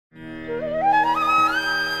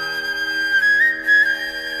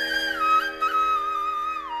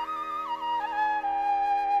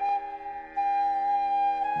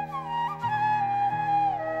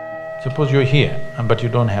Suppose you're here, but you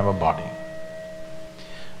don't have a body.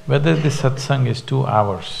 Whether this satsang is 2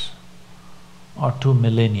 hours or 2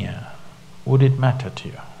 millennia, would it matter to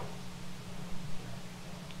you?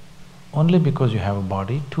 Only because you have a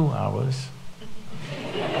body, 2 hours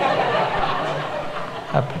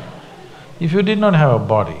happen. If you did not have a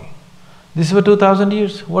body, this is for 2000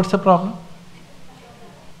 years, what's the problem?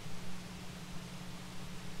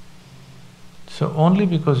 So only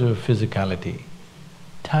because of your physicality,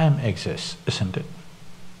 time exists, isn't it?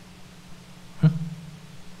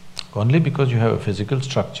 Only because you have a physical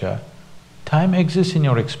structure, time exists in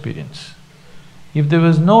your experience. If there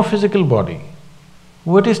was no physical body,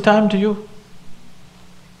 what is time to you?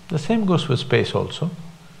 The same goes for space also.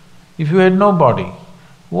 If you had no body,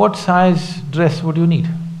 what size dress would you need?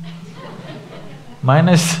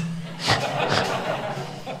 Minus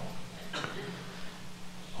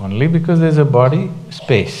only because there's a body,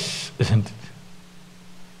 space, isn't it?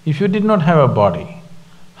 If you did not have a body,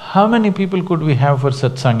 how many people could we have for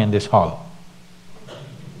satsang in this hall?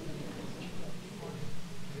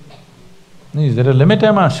 Is there a limit,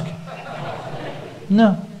 I'm asking?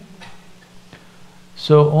 No.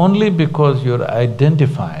 So only because you're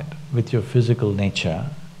identified with your physical nature,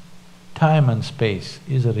 time and space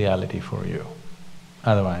is a reality for you.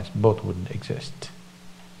 Otherwise, both wouldn't exist.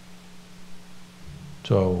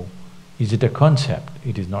 So, is it a concept?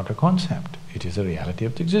 It is not a concept, it is a reality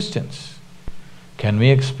of existence. Can we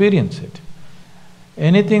experience it?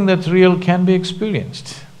 Anything that's real can be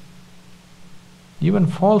experienced. Even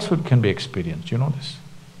falsehood can be experienced, you know this?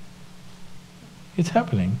 It's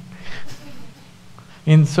happening.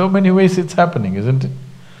 In so many ways it's happening, isn't it?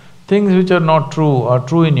 Things which are not true are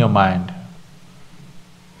true in your mind.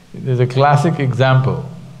 There's a classic example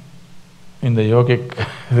in the yogic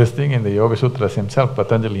this thing, in the Yoga Sutras himself,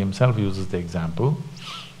 Patanjali himself uses the example.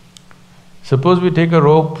 Suppose we take a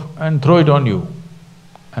rope and throw it on you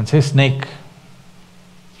and say snake.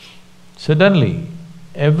 Suddenly,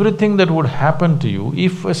 everything that would happen to you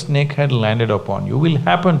if a snake had landed upon you will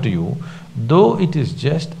happen to you, though it is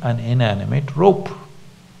just an inanimate rope.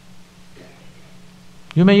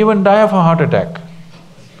 You may even die of a heart attack.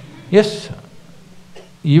 Yes,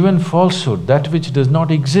 even falsehood, that which does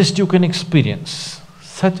not exist, you can experience.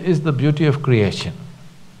 Such is the beauty of creation.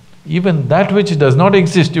 Even that which does not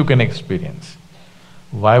exist, you can experience.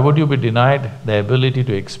 Why would you be denied the ability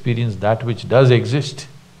to experience that which does exist?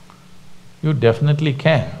 You definitely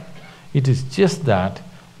can. It is just that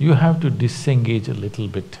you have to disengage a little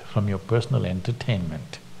bit from your personal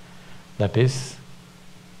entertainment. That is,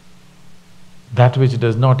 that which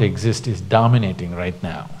does not exist is dominating right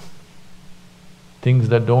now. Things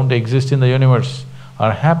that don't exist in the universe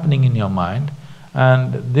are happening in your mind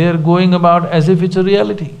and they're going about as if it's a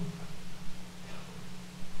reality.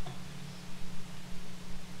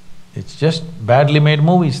 It's just badly made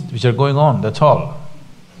movies which are going on, that's all.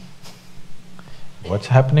 What's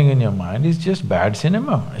happening in your mind is just bad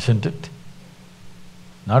cinema, isn't it?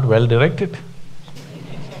 Not well directed.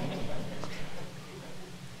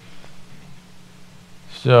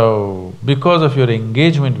 So, because of your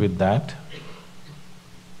engagement with that,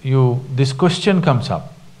 this question comes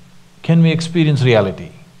up, can we experience reality?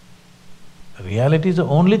 Reality is the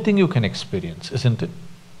only thing you can experience, isn't it?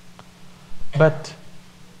 But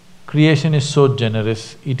creation is so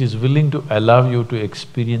generous, it is willing to allow you to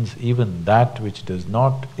experience even that which does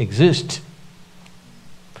not exist.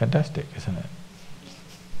 Fantastic, isn't it?